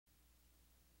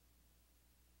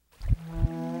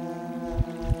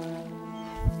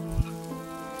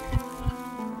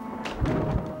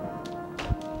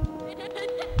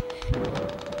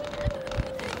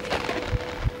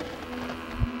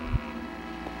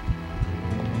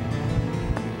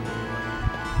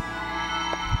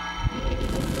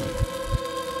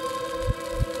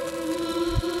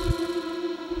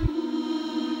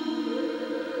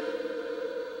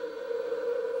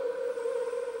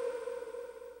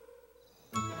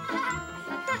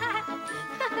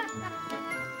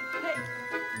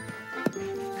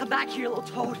back here, little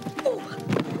toad. Ooh.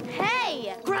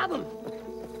 Hey! Grab him!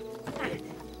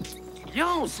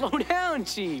 Yo, slow down,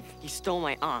 Chief. You stole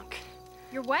my ankh.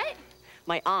 Your what?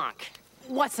 My ankh.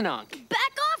 What's an ankh?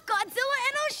 Back off, Godzilla,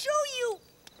 and I'll show you!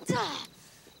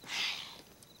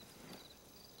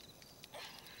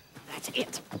 That's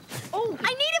it. Oh,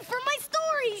 I need it for my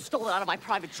story! You stole it out of my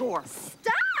private drawer.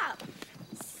 Stop!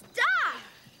 Stop!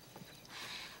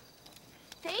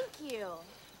 Thank you.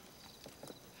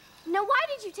 Now, why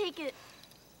did you take it?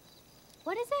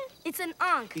 What is it? It's an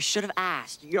ankh. You should have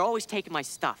asked. You're always taking my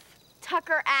stuff.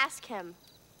 Tucker, ask him.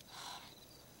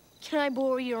 Can I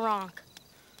borrow your ankh?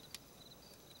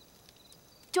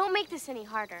 Don't make this any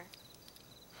harder.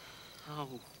 Oh,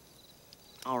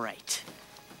 all right.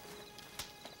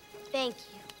 Thank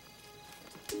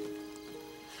you.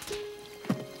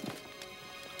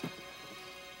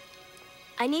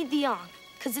 I need the ankh,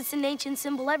 because it's an ancient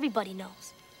symbol everybody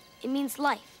knows. It means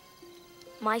life.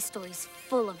 My story's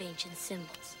full of ancient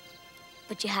symbols,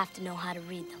 but you have to know how to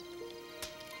read them.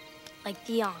 Like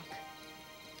the ankh.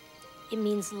 It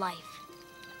means life,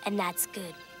 and that's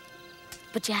good.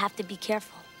 But you have to be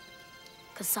careful,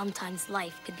 because sometimes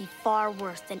life could be far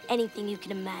worse than anything you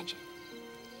can imagine.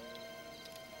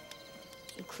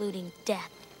 Including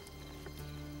death.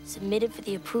 Submitted for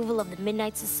the approval of the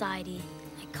Midnight Society,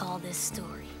 I call this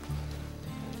story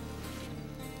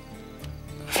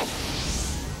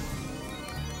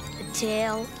The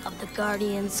Tale of the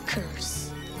Guardian's Curse.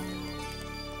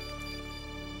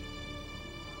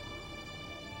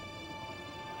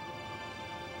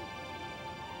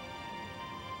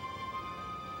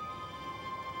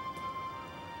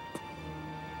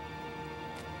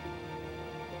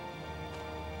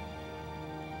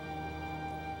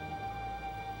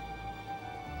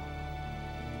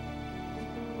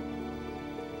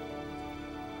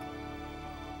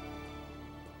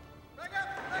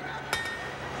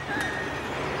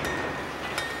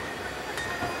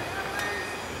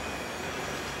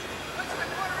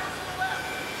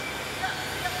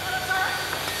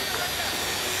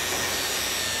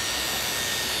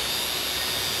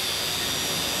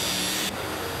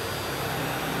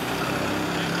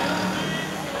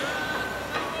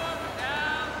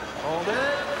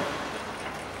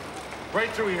 Right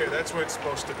through here, that's where it's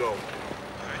supposed to go.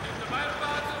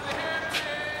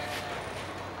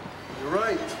 You're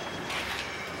right.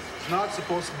 It's not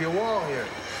supposed to be a wall here.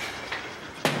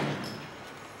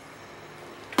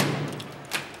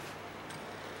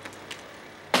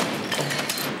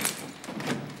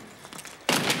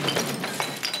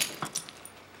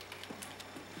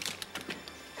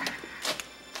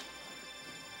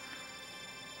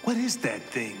 What is that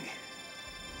thing?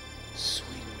 Sweet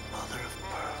mother of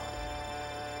pearl.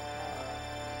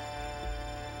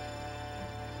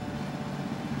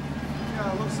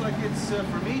 Yeah, it looks like it's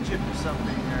from Egypt or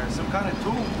something, some kind of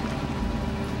tomb.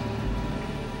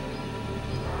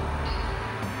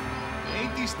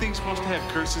 Ain't these things supposed to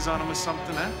have curses on them or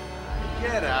something, huh?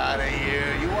 Get out of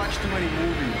here. You watch too many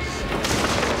movies.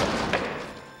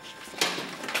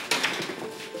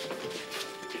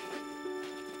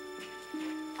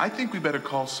 I think we better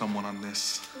call someone on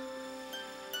this.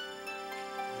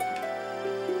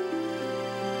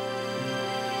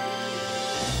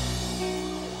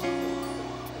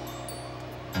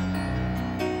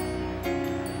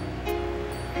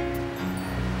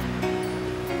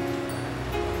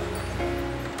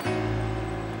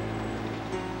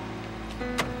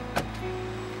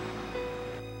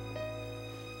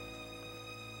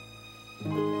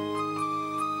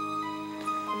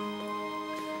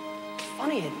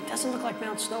 Funny, it doesn't look like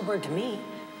Mount Snowbird to me.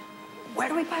 Where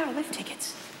do we buy our lift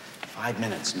tickets? 5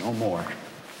 minutes, no more.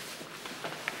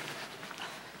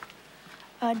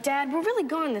 Dad, we're really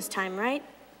going this time, right?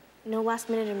 No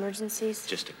last-minute emergencies?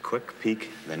 Just a quick peek,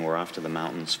 then we're off to the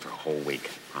mountains for a whole week,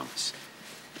 promise.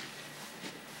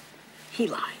 He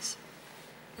lies.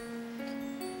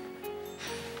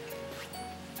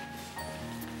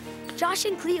 Josh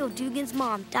and Cleo, Dugan's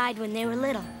mom, died when they were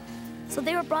little. So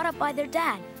they were brought up by their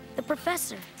dad, the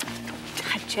professor.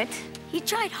 Touch it. He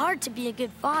tried hard to be a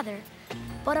good father,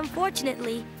 but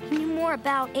unfortunately, he knew more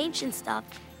about ancient stuff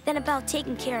than about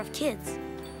taking care of kids.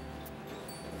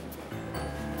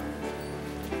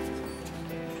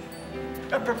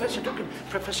 Professor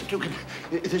Dugan,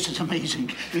 this is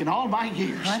amazing. In all my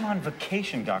years... I'm on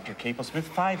vacation, Dr. Caplesmith.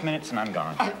 5 minutes and I'm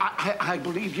gone. I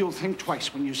believe you'll think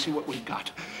twice when you see what we've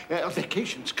got.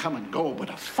 Vacations come and go, but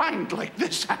a find like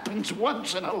this happens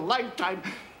once in a lifetime.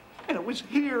 And it was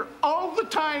here all the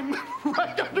time,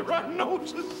 right under our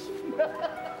noses.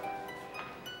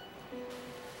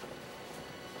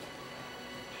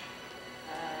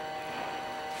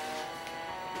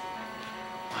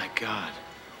 My God.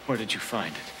 Where did you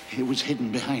find it? It was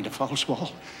hidden behind a false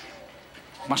wall.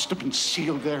 Must have been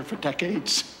sealed there for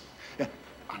decades.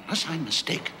 Unless I'm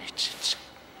mistaken, it's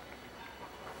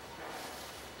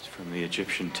from the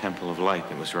Egyptian Temple of Light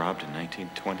that was robbed in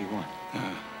 1921.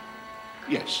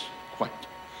 Yes, quite.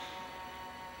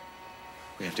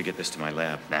 We have to get this to my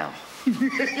lab now.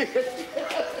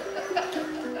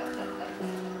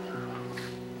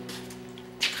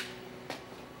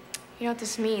 You know what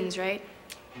this means, right?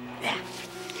 Yeah.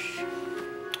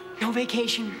 No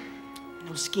vacation,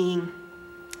 no skiing,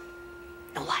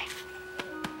 no life.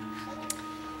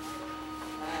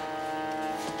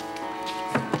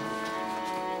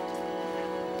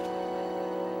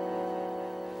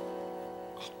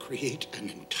 I'll create an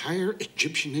entire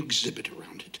Egyptian exhibit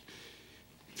around it.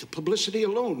 The publicity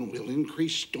alone will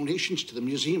increase donations to the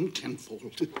museum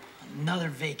tenfold. Another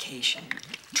vacation.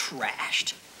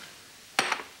 Trashed.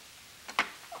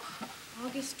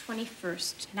 August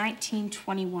 21st,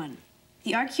 1921.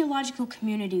 The archaeological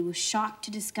community was shocked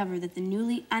to discover that the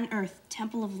newly unearthed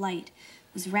Temple of Light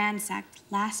was ransacked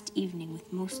last evening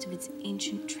with most of its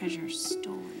ancient treasures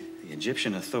stolen. The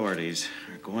Egyptian authorities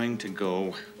are going to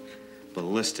go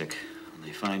ballistic when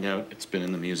they find out it's been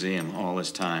in the museum all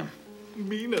this time.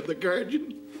 Mina, the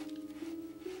guardian.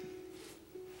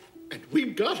 And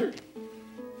we've got her.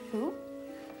 Who?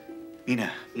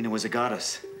 Mina was a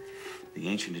goddess. The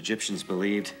ancient Egyptians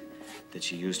believed that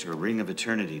she used her ring of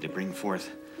eternity to bring forth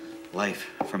life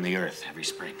from the earth every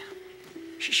spring.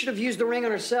 She should have used the ring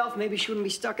on herself. Maybe she wouldn't be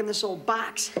stuck in this old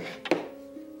box.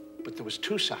 But there was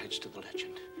two sides to the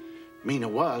legend. Mina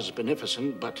was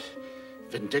beneficent, but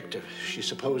vindictive. She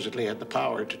supposedly had the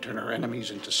power to turn her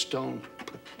enemies into stone.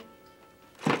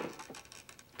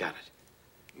 Got it.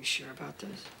 You sure about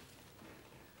this?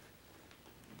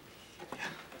 Yeah.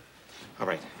 All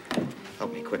right.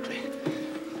 Help me quickly.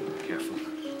 Careful.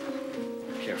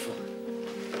 Careful.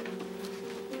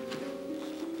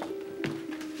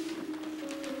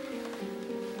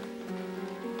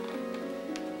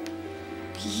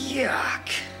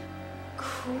 Yuck.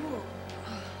 Cool.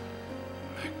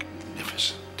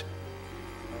 Magnificent.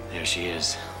 There she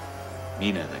is.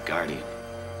 Mina, the guardian.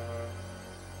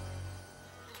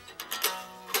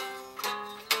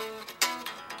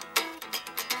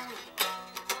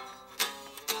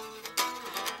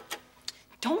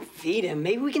 Don't feed him.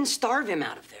 Maybe we can starve him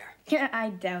out of there. Yeah, I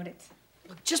doubt it.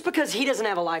 Look, just because he doesn't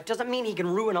have a life doesn't mean he can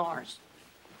ruin ours.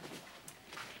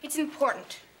 It's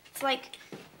important. It's like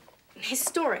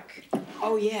historic.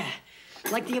 Oh, yeah.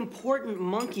 Like the important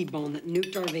monkey bone that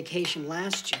nuked our vacation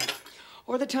last year.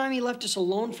 Or the time he left us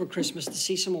alone for Christmas to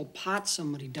see some old pot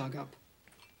somebody dug up.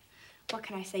 What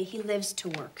can I say? He lives to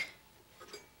work.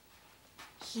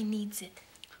 He needs it.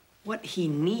 What he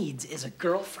needs is a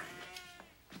girlfriend.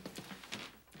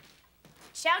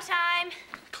 Shout time!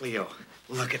 Cleo,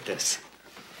 look at this.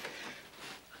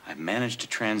 I've managed to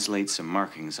translate some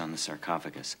markings on the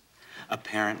sarcophagus.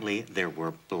 Apparently, there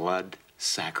were blood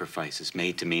sacrifices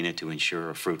made to Mina to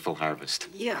ensure a fruitful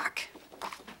harvest. Yuck.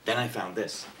 Then I found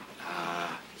this.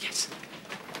 Yes.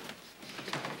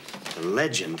 The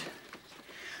legend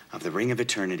of the Ring of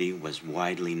Eternity was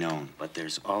widely known, but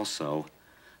there's also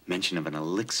mention of an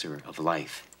elixir of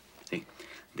life. See,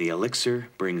 the elixir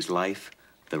brings life,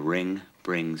 the ring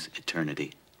brings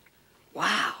eternity.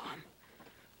 Wow. I'm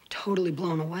totally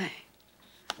blown away.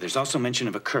 There's also mention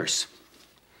of a curse.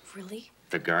 Really?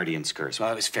 The Guardian's curse.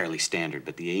 Well, it was fairly standard,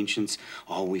 but the ancients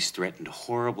always threatened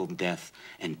horrible death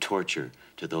and torture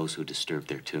to those who disturbed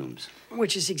their tombs.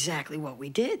 Which is exactly what we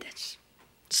did. That's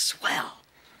swell.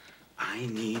 I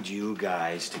need you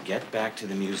guys to get back to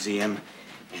the museum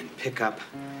and pick up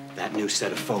that new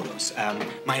set of photos.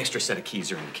 My extra set of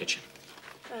keys are in the kitchen.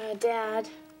 Dad,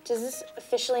 does this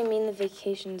officially mean the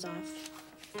vacation's off?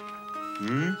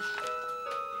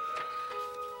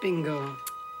 Bingo.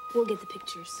 We'll get the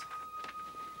pictures.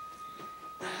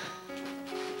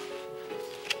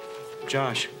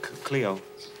 Josh, Cleo,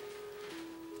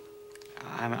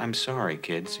 I'm sorry,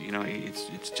 kids. You know,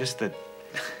 it's just that.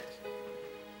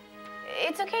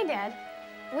 It's okay, Dad.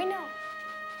 We know.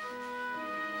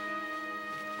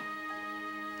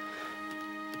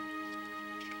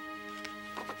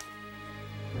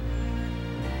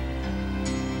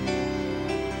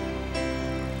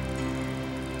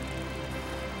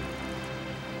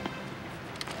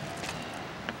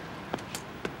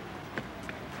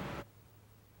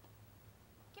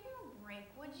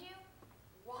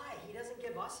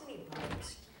 Us any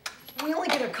breaks. We only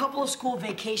get a couple of school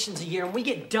vacations a year, and we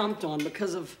get dumped on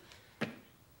because of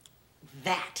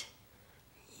that.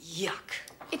 Yuck.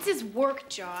 It's his work,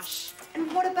 Josh.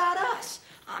 And what about us?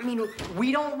 I mean,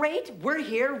 we don't rate. We're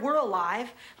here. We're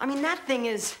alive. I mean, that thing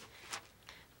is...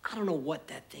 I don't know what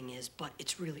that thing is, but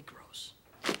it's really gross.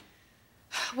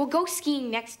 We'll go skiing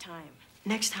next time.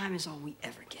 Next time is all we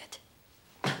ever get.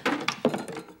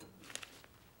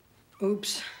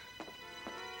 Oops.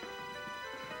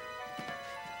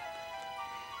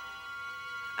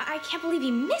 I can't believe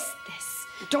you missed this.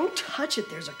 Don't touch it.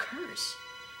 There's a curse.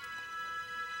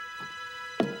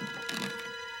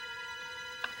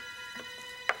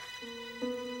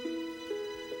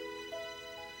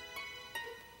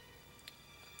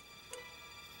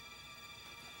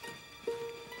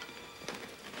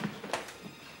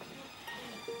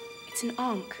 It's an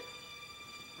ankh,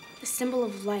 the symbol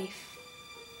of life.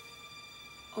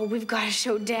 Oh, we've got to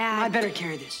show Dad. I better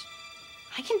carry this.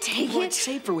 I can take Well, it. it's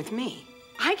safer with me.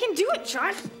 I can do it,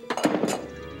 John.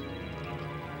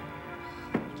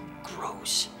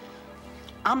 Gross.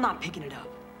 I'm not picking it up.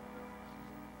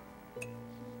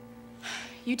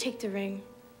 You take the ring.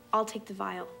 I'll take the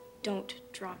vial. Don't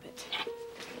drop it.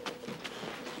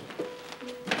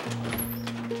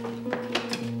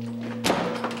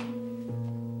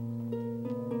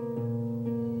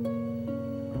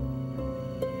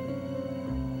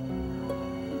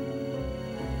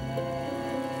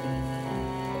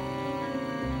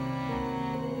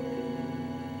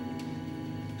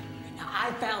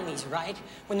 I found these, right?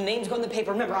 When the names go in the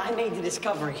paper, remember, I made the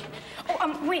discovery.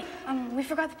 Oh, wait. We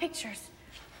forgot the pictures.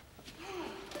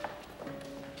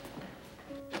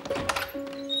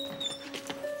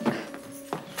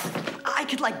 I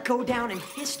could, like, go down in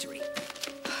history.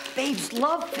 Babe's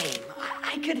love fame.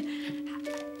 I could...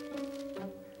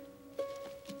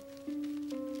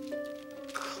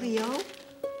 Cleo?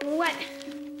 What?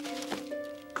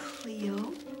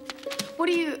 Cleo? What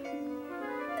are you...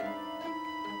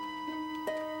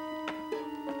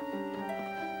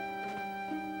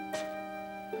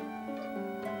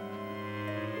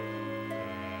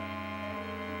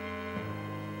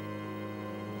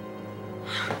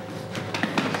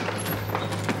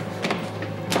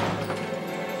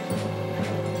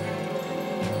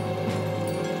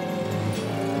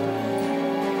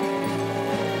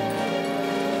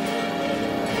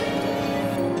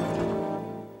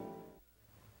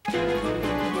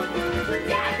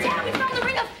 Dad, we found the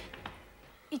ring of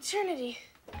eternity.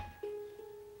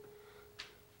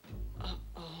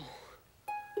 Uh-oh.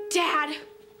 Dad!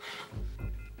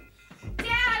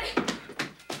 Dad!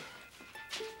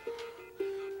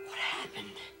 What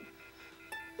happened?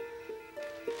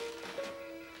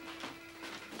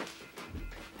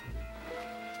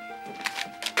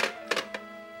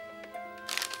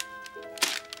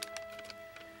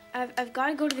 I've got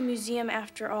to go to the museum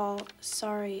after all.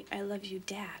 Sorry, I love you,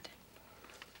 Dad.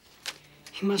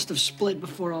 He must have split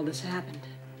before all this happened.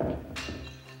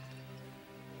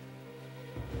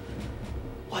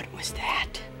 What was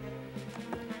that?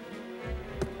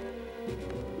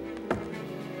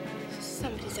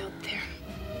 Somebody's out there.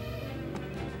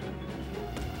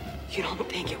 You don't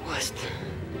think it was...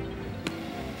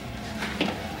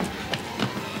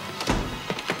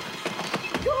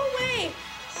 Go away!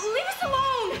 Leave us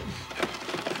alone!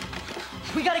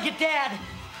 We gotta get Dad!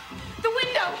 The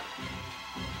window!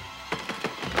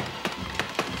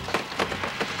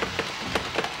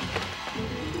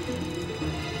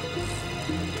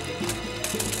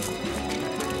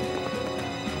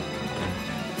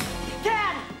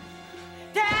 Dad!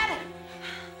 Dad!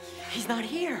 He's not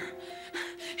here.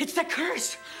 It's the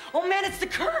curse. Oh, man, it's the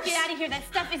curse. Get out of here. That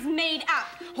stuff is made up.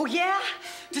 Oh, yeah?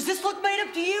 Does this look made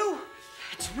up to you?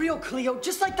 It's real, Cleo,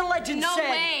 just like the legend said. No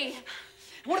way.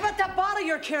 What about that bottle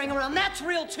you're carrying around? That's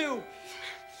real, too.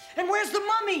 And where's the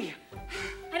mummy?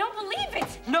 I don't believe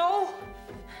it. No?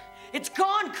 It's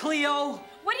gone, Cleo.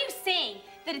 What are you saying?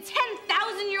 That a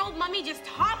 10,000-year-old mummy just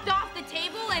hopped off the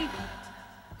table and...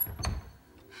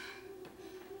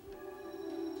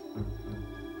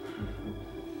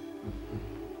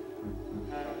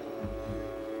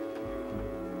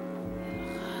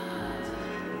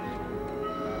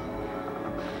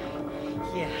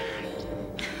 Yeah.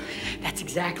 That's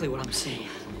exactly what I'm saying.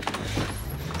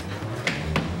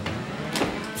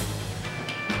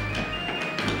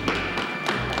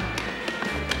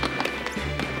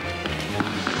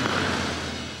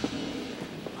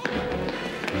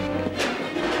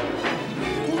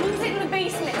 We'll lose it in the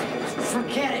basement.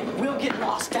 Forget it. We'll get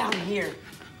lost down here.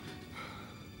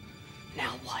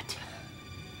 Now what?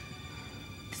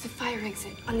 There's a fire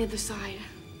exit on the other side.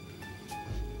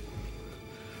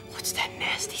 What's that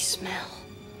nasty smell?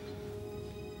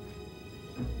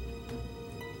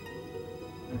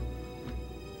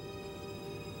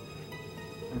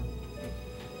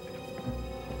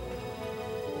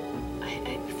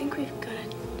 I think we've got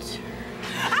to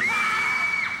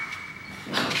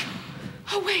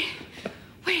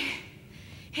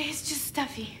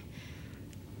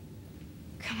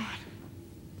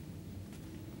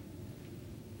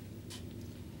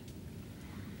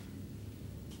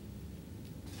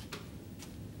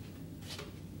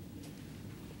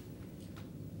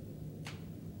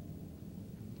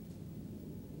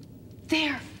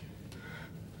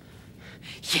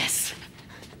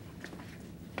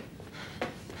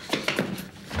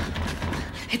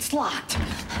It's locked.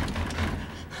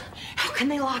 How can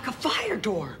they lock a fire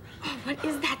door? Oh, what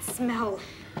is that smell?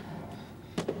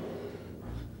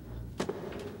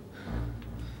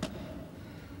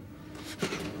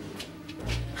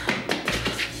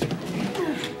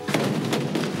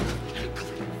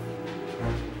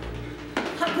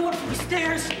 I'm going for the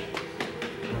stairs.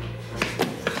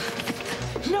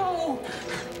 No!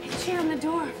 It's here on the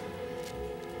door.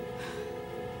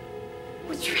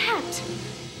 We're trapped.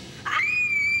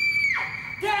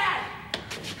 Dad!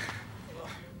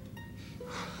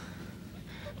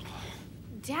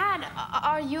 Dad,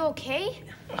 are you okay?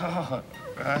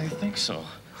 I think so.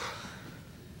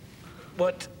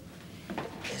 What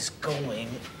is going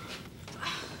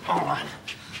on?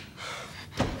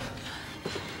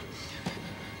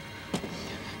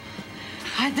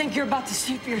 I think you're about to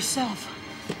see for yourself.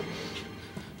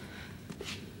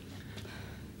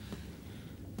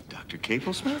 Dr.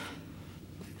 Caplesmith?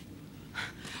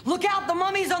 Look out, the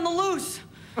mummy's on the loose.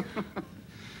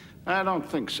 I don't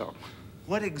think so.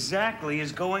 What exactly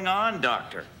is going on,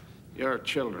 Doctor? Your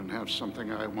children have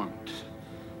something I want.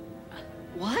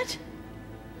 What?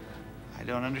 I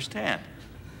don't understand.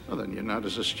 Well, then you're not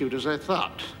as astute as I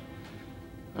thought.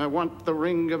 I want the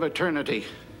Ring of Eternity.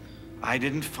 I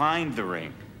didn't find the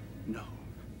ring. No.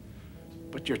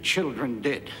 But your children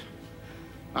did.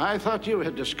 I thought you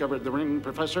had discovered the ring,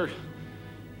 Professor.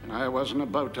 And I wasn't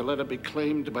about to let it be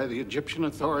claimed by the Egyptian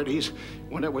authorities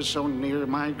when it was so near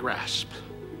my grasp.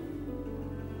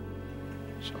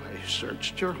 So I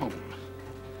searched your home.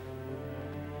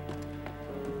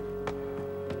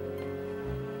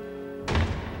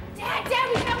 Dad,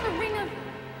 we found the Ring of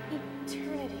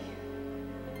Eternity.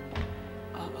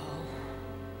 Uh-oh.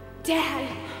 Dad!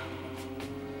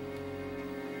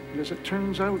 As it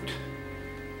turns out,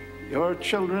 your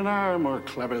children are more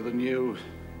clever than you.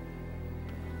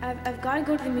 I've got to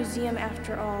go to the museum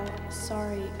after all.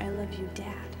 Sorry, I love you,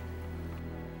 Dad.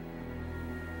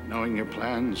 Knowing your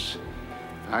plans,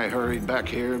 I hurried back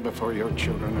here before your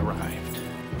children arrived.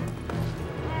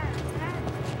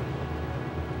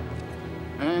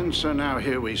 And so now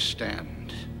here we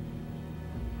stand.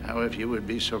 Now, if you would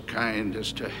be so kind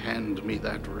as to hand me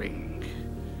that ring.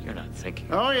 You're not thinking.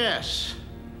 Oh, yes.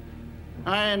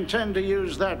 I intend to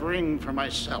use that ring for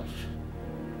myself.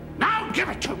 Now give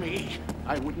it to me!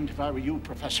 I wouldn't if I were you,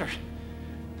 Professor.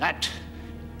 That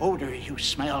odor you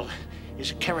smell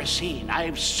is kerosene.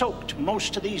 I've soaked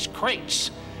most of these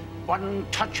crates. One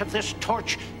touch of this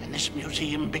torch and this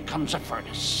museum becomes a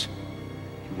furnace.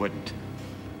 You wouldn't.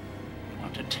 You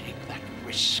want to take that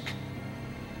risk?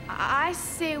 I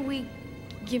say we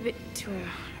give it to him.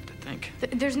 I have to think.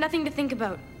 There's nothing to think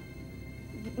about.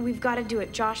 We've got to do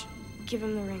it. Josh, give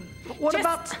him the ring. What Just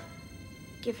about...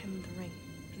 give him the ring.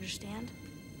 Understand?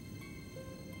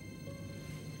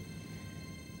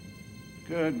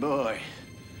 Good boy.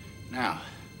 Now,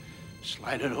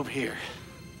 slide it over here.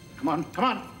 Come on, come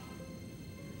on.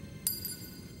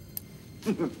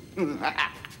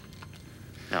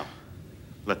 No.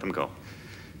 Let them go.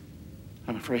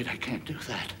 I'm afraid I can't do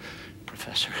that,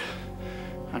 Professor.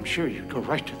 I'm sure you'd go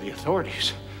right to the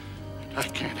authorities. I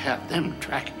can't have them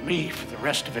tracking me for the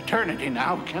rest of eternity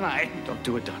now, can I? Don't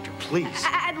do it, Doctor, please.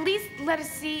 At least let us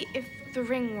see if the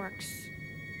ring works.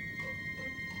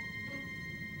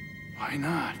 Why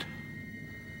not?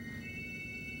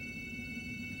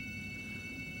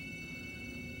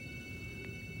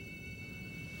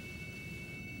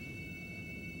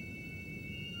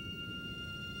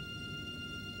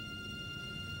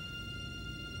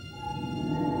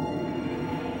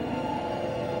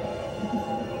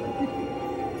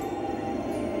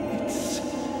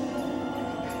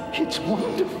 It's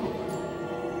wonderful.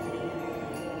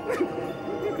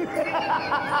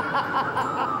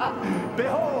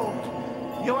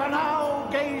 Behold, you are now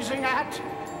gazing at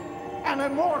an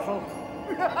immortal.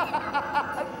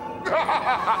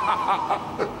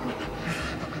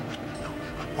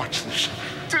 Watch this.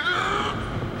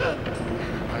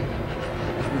 I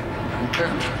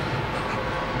can't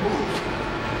move.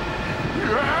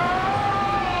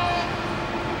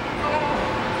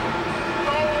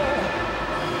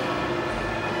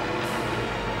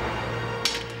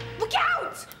 Look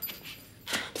out!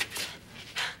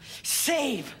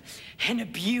 Save and a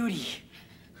beauty.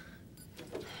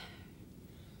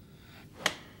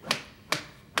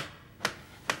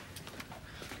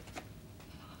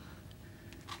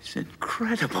 It's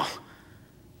incredible.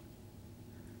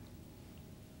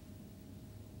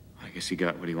 I guess he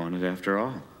got what he wanted after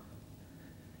all.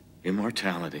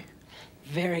 Immortality.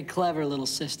 Very clever, little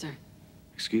sister.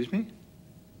 Excuse me?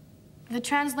 The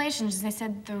translations, they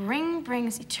said the ring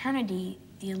brings eternity,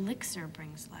 the elixir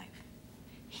brings life.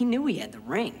 He knew he had the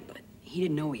ring, but he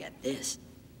didn't know he had this.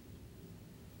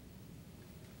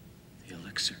 The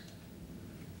elixir.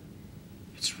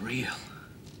 It's real.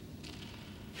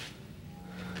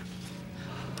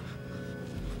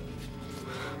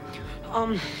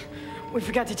 We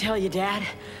forgot to tell you, Dad.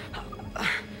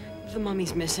 The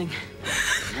mummy's missing.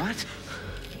 What?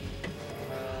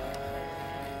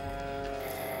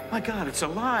 My God, it's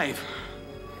alive.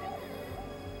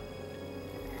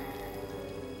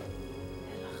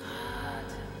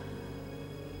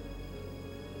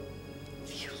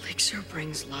 The elixir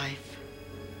brings life.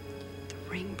 The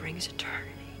ring brings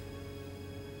eternity.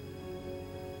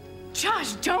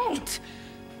 Josh, don't!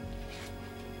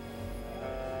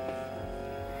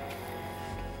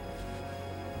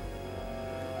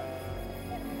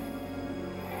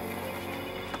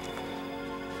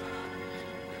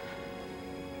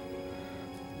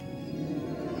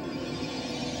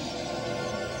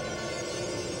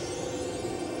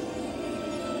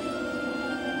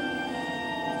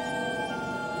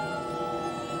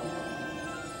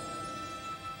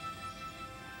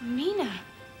 Mina.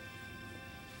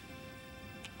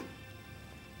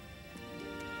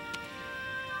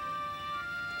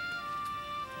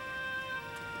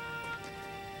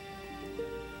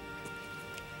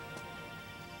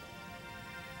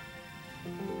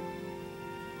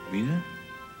 Mina?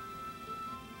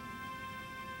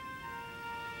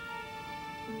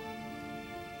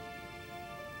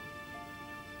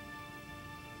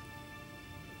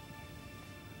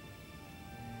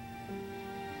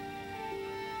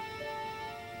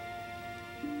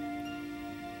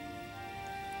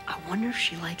 I wonder if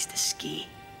she likes to ski.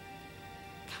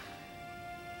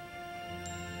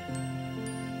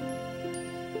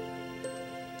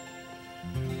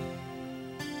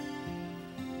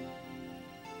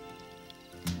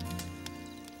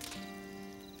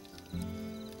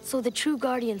 So the true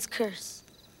guardian's curse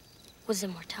was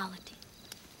immortality.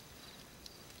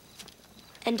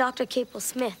 And Dr. Capel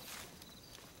Smith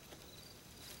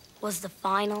was the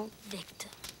final victim.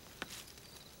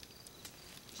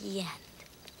 The end.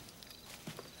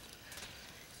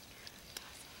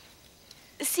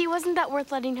 See, wasn't that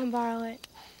worth letting him borrow it?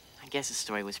 I guess the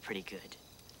story was pretty good.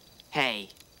 Hey,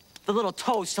 the little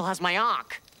toad still has my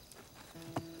ankh.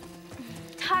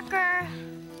 Tucker,